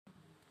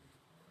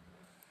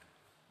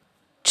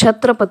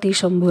छत्रपती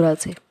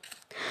शंभूराजे.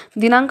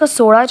 दिनांक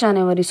 16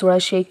 जानेवारी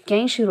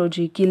 1681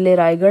 रोजी किल्ले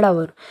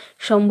रायगडावर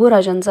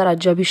शंभूराजांचा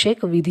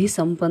राज्याभिषेक विधी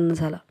संपन्न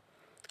झाला.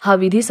 हा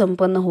विधी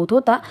संपन्न होत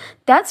होता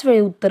त्याच वेळी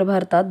उत्तर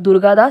भारतात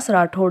दुर्गादास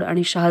राठोड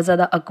आणि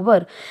शहाजादा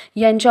अकबर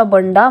यांच्या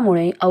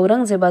बंडामुळे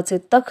औरंगजेबाचे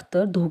तख्त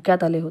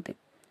धोक्यात आले होते.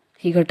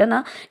 ही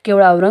घटना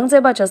केवळ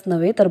औरंगजेबाच्याच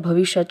नव्हे तर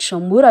भविष्यात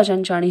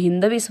शंभूराजांच्या आणि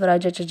हिंदवी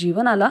स्वराज्याच्या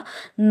जीवनाला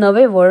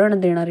नवे वळण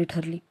देणारी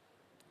ठरली.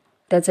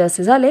 त्याचे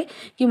असे झाले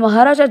की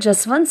महाराजा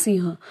जसवंत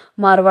सिंह,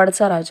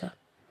 मारवाडचा राजा,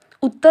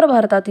 उत्तर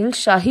भारतातील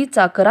शाही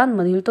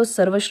चाकरांमधील तो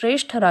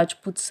सर्वश्रेष्ठ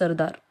राजपूत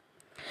सरदार,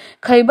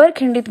 खैबर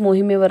खिंडीत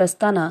मोहिमेवर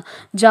असताना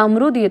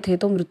जामरूद येथे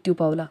तो मृत्यू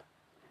पावला.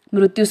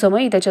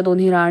 मृत्यूसमयी त्याच्या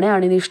दोन्ही राण्या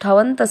आणि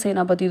निष्ठावंत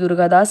सेनापती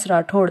दुर्गादास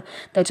राठोड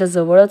त्याच्या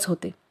जवळच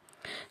होते.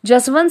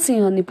 जसवंत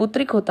सिंह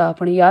निपुत्रिक होता,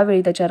 पण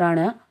यावेळी त्याच्या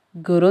राण्या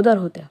गरोदर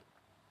होत्या.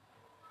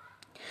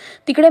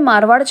 तिकडे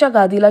मारवाडच्या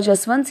गादीला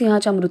जसवंत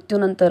सिंहाच्या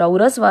मृत्यूनंतर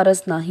औरस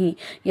वारस नाही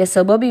या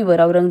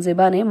सबबीवर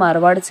औरंगजेबाने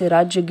मारवाडचे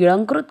राज्य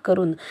गिळंकृत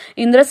करून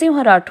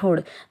इंद्रसिंह राठोड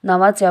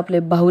नावाचे आपले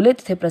बाहुले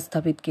तिथे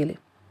प्रस्थापित केले.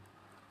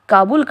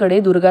 काबूलकडे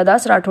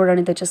दुर्गादास राठोड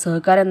आणि त्याच्या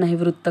सहकाऱ्यांना हे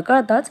वृत्त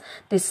कळताच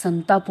ते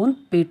संतापून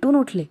पेटून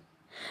उठले.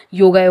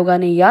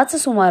 योगायोगाने याच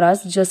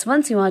सुमारास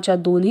जसवंत सिंहाच्या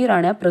दोन्ही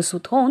राण्या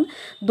प्रसूत होऊन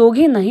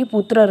दोघींनाही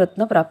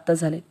पुत्ररत्न प्राप्त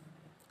झाले.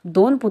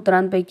 2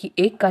 पुत्रांपैकी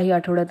एक काही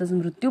आठवड्यातच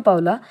मृत्यू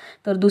पावला,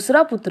 तर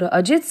दुसरा पुत्र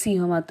अजित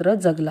सिंह मात्र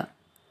जगला.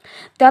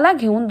 त्याला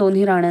घेऊन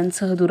दोन्ही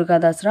राण्यांसह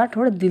दुर्गादास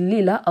राठोड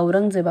दिल्लीला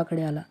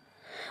औरंगजेबाकडे आला.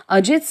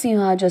 अजित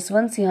सिंह हा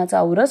जसवंत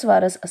सिंहाचा औरस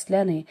वारस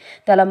असल्याने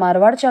त्याला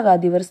मारवाडच्या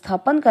गादीवर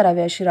स्थापन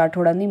करावे अशी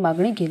राठोडांनी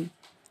मागणी केली,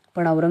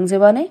 पण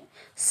औरंगजेबाने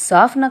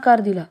साफ नकार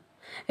दिला.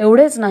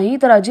 एवढेच नाही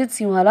तर अजित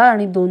सिंहाला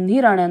आणि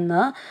दोन्ही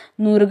राण्यांना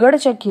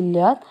नूरगडच्या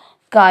किल्ल्यात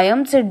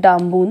कायमचे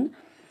डांबून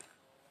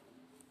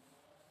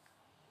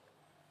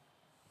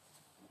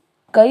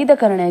कैद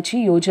करण्याची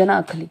योजना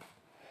आखली.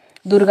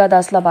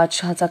 दुर्गादासला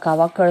बादशहाचा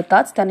कावा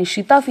कळताच त्याने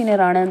शिताफीने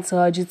राण्यांसह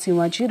अजित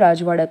सिंहाची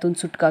राजवाड्यातून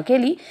सुटका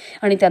केली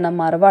आणि त्यांना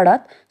मारवाडात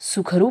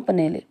सुखरूप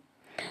नेले.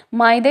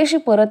 मायदेशी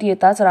परत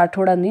येताच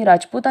राठोडांनी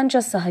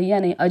राजपुतांच्या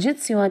सहाय्याने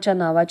अजित सिंहाच्या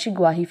नावाची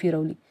ग्वाही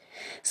फिरवली.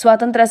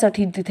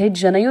 स्वातंत्र्यासाठी तिथे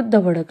जनयुद्ध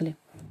भडकले.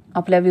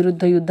 आपल्या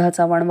विरुद्ध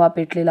युद्धाचा वणवा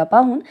पेटलेला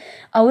पाहून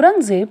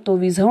औरंगजेब तो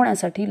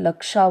विझवण्यासाठी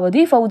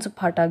लक्षावधी फौज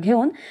फाटा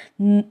घेऊन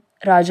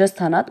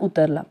राजस्थानात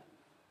उतरला.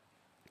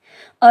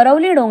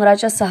 अरवली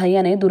डोंगराच्या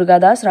सहाय्याने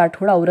दुर्गादास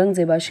राठोड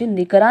औरंगजेबाशी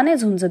निकराने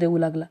झुंज देऊ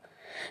लागला.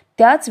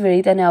 त्याच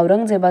वेळी त्याने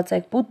औरंगजेबाचा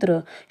एक पुत्र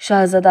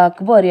शहाजादा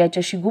अकबर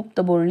याच्याशी गुप्त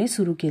बोलणी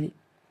सुरू केली.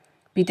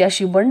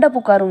 पित्याशी बंड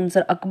पुकारून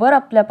जर अकबर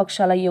आपल्या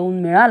पक्षाला येऊन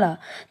मिळाला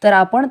तर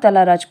आपण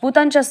त्याला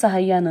राजपुतांच्या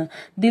सहाय्यानं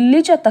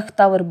दिल्लीच्या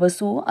तख्तावर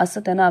बसू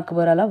असं त्यानं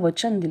अकबराला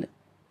वचन दिलं.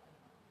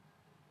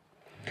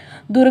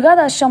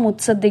 दुर्गादासच्या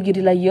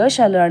मुत्सद्देगिरीला यश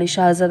आलं आणि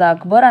शहाजादा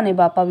अकबराने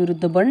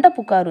बापाविरुद्ध बंड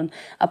पुकारून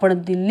आपण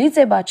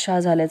दिल्लीचे बादशाह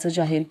झाल्याचं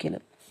जाहीर केलं.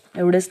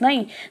 एवढेच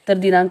नाही तर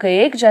दिनांक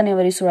 1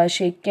 जानेवारी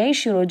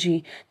 1681 रोजी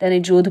त्याने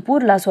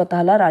जोधपूरला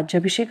स्वतःला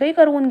राज्याभिषेकही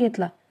करवून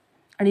घेतला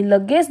आणि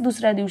लगेच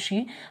दुसऱ्या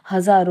दिवशी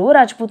हजारो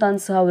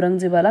राजपुतांसह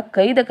औरंगजेबाला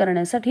कैद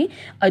करण्यासाठी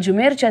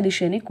अजमेरच्या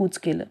दिशेने कूच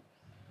केलं.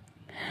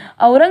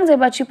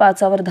 औरंगजेबाची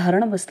पाचावर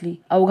धारण बसली.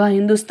 अवघा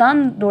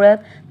हिंदुस्तान डोळ्यात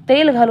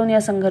तेल घालून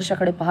या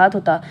संघर्षाकडे पाहत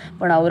होता,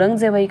 पण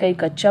औरंगजेबही काही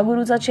कच्च्या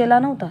गुरूचा चेला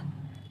नव्हता.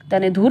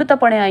 त्याने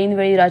धूर्तपणे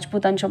ऐनवेळी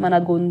राजपुतांच्या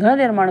मनात गोंधळ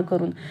निर्माण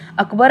करून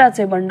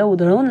अकबराचे बंड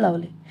उधळून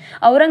लावले.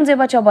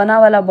 औरंगजेबाच्या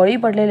बनावाला बळी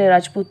पडलेले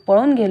राजपूत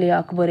पळून गेले.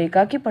 अकबर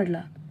एकाकी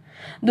पडला.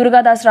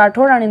 दुर्गादास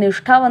राठोड आणि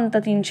निष्ठावंत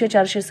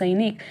 300-400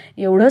 सैनिक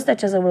एवढंच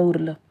त्याच्याजवळ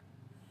उरलं.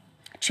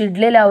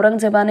 चिडलेल्या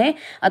औरंगजेबाने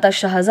आता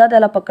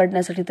शहाजाद्याला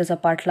पकडण्यासाठी त्याचा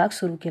पाठलाग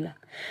सुरू केला.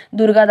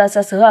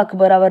 दुर्गादासासह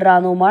अकबरावर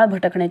रानोमाळ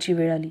भटकण्याची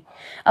वेळ आली.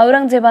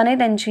 औरंगजेबाने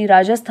त्यांची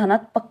राजस्थानात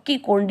पक्की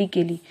कोंडी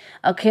केली.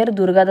 अखेर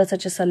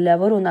दुर्गादासाच्या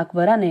सल्ल्यावरून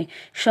अकबराने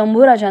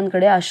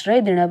शंभूराजांकडे आश्रय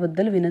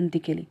देण्याबद्दल विनंती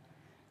केली.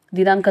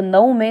 दिनांक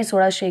 9 मे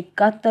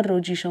 1671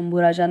 रोजी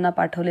शंभूराजांना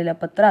पाठवलेल्या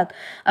पत्रात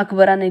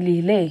अकबराने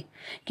लिहिले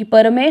की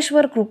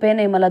परमेश्वर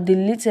कृपेने मला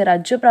दिल्लीचे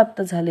राज्य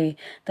प्राप्त झाले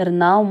तर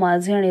नाव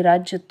माझे आणि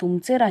राज्य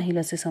तुमचे राहील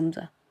असे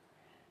समजा.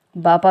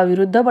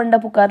 बापाविरुद्ध बंड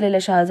पुकारलेल्या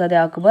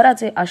शहाजाद्या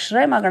अकबराचे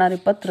आश्रय मागणारे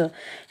पत्र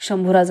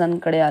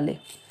शंभूराजांकडे आले.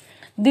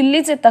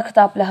 दिल्लीचे तख्त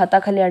आपल्या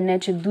हाताखाली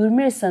आणण्याची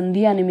दुर्मिळ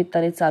संधी या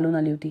निमित्ताने चालून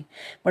आली होती,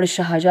 पण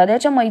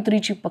शहाजाद्याच्या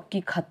मैत्रीची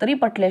पक्की खात्री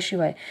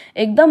पटल्याशिवाय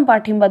एकदम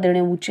पाठिंबा देणे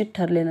उचित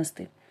ठरले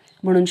नसते.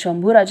 म्हणून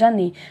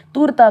शंभूराजांनी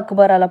तूर्त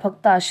अकबराला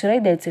फक्त आश्रय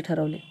द्यायचे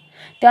ठरवले.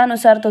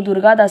 त्यानुसार तो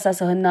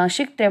दुर्गादासासह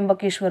नाशिक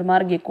त्र्यंबकेश्वर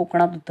मार्गे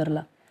कोकणात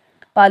उतरला.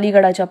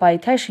 पालीगडाच्या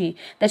पायथ्याशी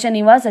त्याच्या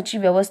निवासाची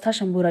व्यवस्था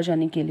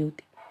शंभूराजांनी केली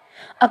होती.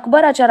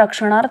 अकबराच्या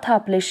रक्षणार्थ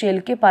आपले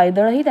शेलके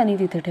पायदळही त्यांनी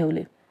तिथे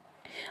ठेवले.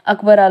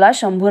 अकबराला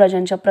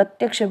शंभूराजांच्या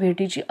प्रत्यक्ष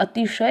भेटीची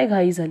अतिशय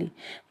घाई झाली,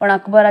 पण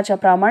अकबराच्या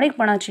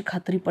प्रामाणिकपणाची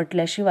खात्री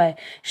पटल्याशिवाय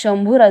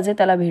शंभूराजे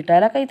त्याला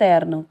भेटायला काही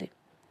तयार नव्हते.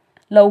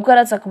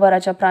 लवकरच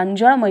अकबराच्या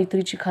प्रांजळ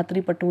मैत्रीची खात्री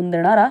पटवून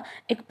देणारा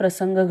एक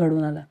प्रसंग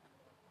घडून आला.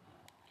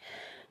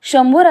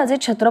 शंभूराजे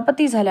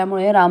छत्रपती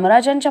झाल्यामुळे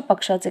रामराजांच्या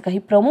पक्षाचे काही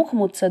प्रमुख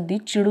मुत्सद्दी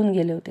चिडून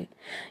गेले होते.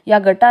 या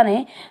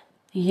गटाने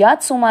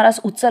याच सुमारास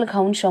उचल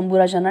खाऊन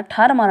शंभूराजांना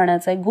ठार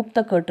मारण्याचा एक गुप्त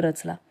कट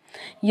रचला.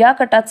 या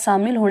कटात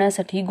सामील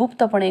होण्यासाठी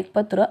गुप्तपणे एक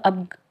पत्र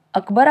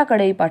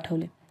अकबराकडेही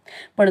पाठवले.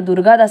 पण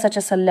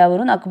दुर्गादासाच्या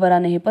सल्ल्यावरून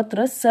अकबराने हे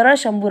पत्र सरळ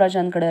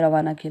शंभूराजांकडे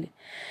रवाना केले.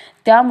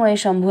 त्यामुळे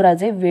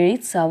शंभूराजे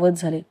वेळीच सावध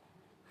झाले.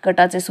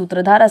 कटाचे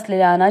सूत्रधार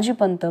असलेले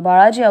आनाजीपंत,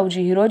 बाळाजी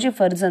औजी, हिरोजी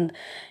फर्जंद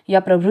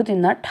या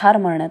प्रभृतींना ठार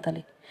मारण्यात आले.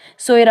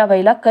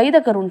 सोयराबाईला कैद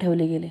करून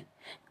ठेवले गेले.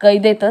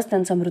 कैदेतच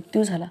त्यांचा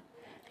मृत्यू झाला.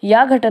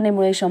 या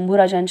घटनेमुळे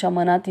शंभूराजांच्या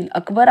मनातील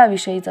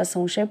अकबराविषयीचा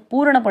संशय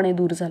पूर्णपणे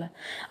दूर झाला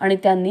आणि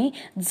त्यांनी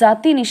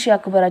जातीनिशी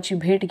अकबराची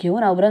भेट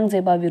घेऊन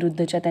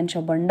औरंगजेबाविरुद्धच्या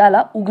त्यांच्या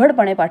बंडाला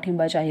उघडपणे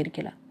पाठिंबा जाहीर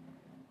केला.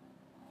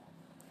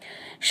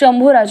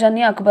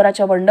 शंभूराजांनी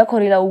अकबराच्या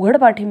बंडखोरीला उघड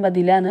पाठिंबा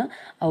दिल्यानं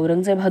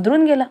औरंगजेब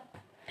हादरून गेला.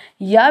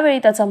 यावेळी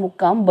त्याचा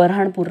मुक्काम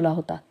बऱ्हाणपूरला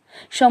होता.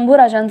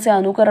 शंभूराजांचे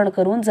अनुकरण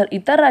करून जर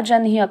इतर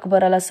राज्यांनीही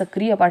अकबराला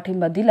सक्रिय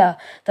पाठिंबा दिला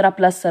तर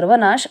आपला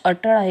सर्वनाश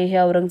अटळ आहे हे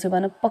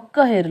औरंगजेबानं पक्क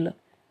हेरलं.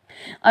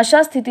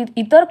 अशा स्थितीत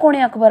इतर कोणी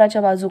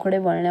अकबराच्या बाजूकडे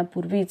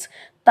वळण्यापूर्वीच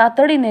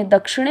तातडीने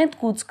दक्षिणेत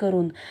कूच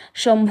करून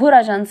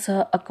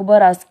शंभूराजांसह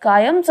अकबरास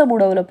कायमचं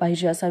बुडवलं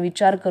पाहिजे असा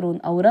विचार करून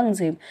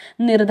औरंगजेब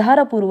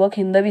निर्धारपूर्वक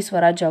हिंदवी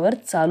स्वराज्यावर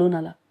चालून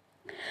आला.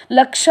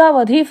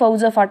 लक्षावधी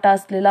फौजफाटा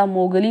असलेला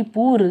मोगली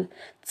पूर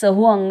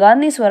चहू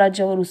अंगांनी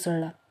स्वराज्यावर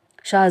उसळला.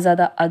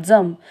 शहाजादा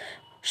आझम,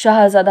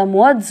 शहाजादा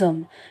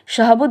मुअज्जम,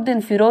 शहाबुद्दीन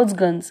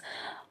फिरोजगंज,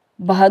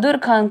 बहादूर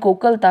खान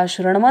कोकलताश,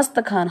 रणमस्त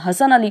खान,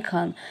 हसन अली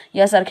खान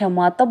यासारख्या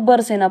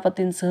मातब्बर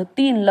सेनापतींसह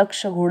 3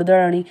 लक्ष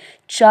घोडदळ आणि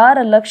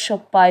 4 लक्ष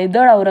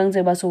पायदळ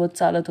औरंगजेबासोबत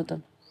चालत होतं.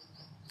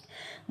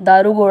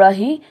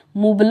 दारुगोळाही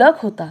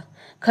मुबलक होता.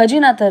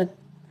 खजिना तर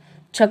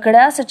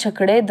छकड्यास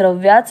छकडे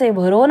द्रव्याचे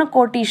भरोन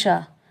कोटीशा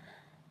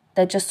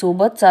त्याच्या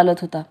सोबत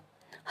चालत होता.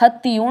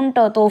 हत्ती, उंट,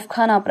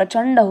 तोफखाना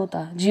प्रचंड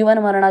होता. जीवन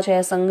मरणाच्या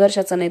या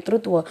संघर्षाचं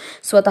नेतृत्व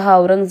स्वतः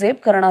औरंगजेब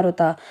करणार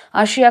होता.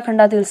 आशिया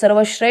खंडातील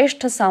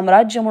सर्वश्रेष्ठ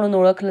साम्राज्य म्हणून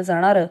ओळखलं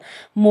जाणारं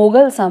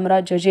मोगल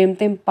साम्राज्य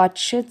जेमतेम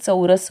 500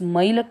 चौरस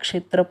मैल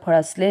क्षेत्रफळ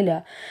असलेल्या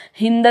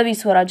हिंदवी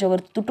स्वराज्यावर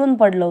तुटून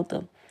पडलं होतं.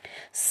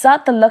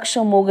 7 लक्ष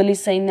मोगली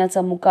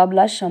सैन्याचा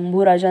मुकाबला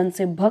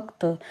शंभूराजांचे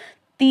भक्त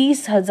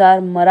 30,000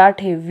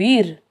 मराठे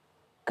वीर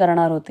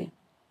करणार होते.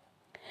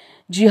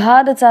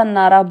 जिहादचा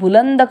नारा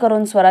बुलंद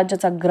करून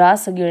स्वराज्याचा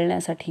ग्रास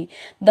गिळण्यासाठी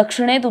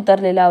दक्षिणेत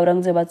उतरलेल्या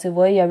औरंगजेबाचे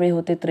वय यावेळी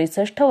होते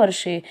 63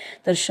 वर्षे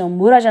तर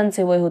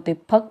शंभूराजांचे वय होते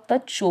फक्त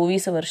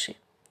 24 वर्षे.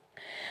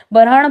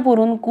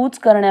 बऱ्हाणपूरहून कूच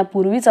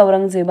करण्यापूर्वीच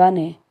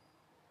औरंगजेबाने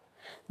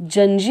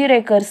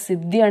जंजिरेकर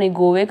सिद्दी आणि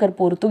गोवेकर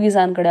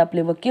पोर्तुगीजांकडे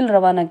आपले वकील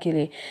रवाना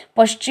केले.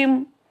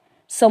 पश्चिम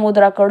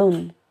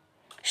समुद्राकडून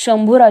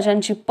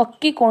शंभूराजांची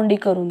पक्की कोंडी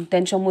करून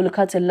त्यांच्या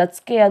मुलखाचे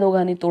लचके या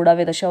दोघांनी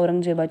तोडावेत अशी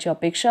औरंगजेबाची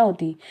अपेक्षा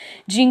होती.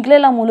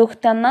 जिंकलेला मुलूख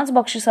त्यांनाच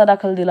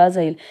बक्षिसादाखल दिला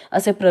जाईल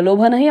असे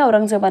प्रलोभनही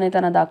औरंगजेबाने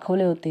त्यांना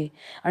दाखवले होते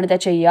आणि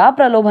त्याच्या या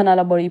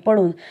प्रलोभनाला बळी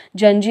पडून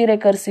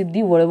जंजिरेकर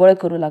सिद्दी वळवळ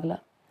करू लागला.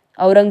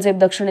 औरंगजेब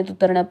दक्षिणेत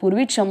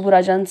उतरण्यापूर्वीच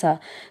शंभूराजांचा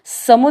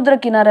समुद्र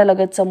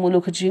किनाऱ्यालगतचा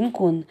मुलूख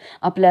जिंकून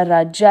आपल्या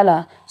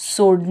राज्याला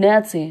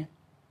सोडण्याचे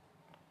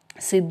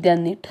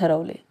सिद्ध्यांनी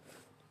ठरवले.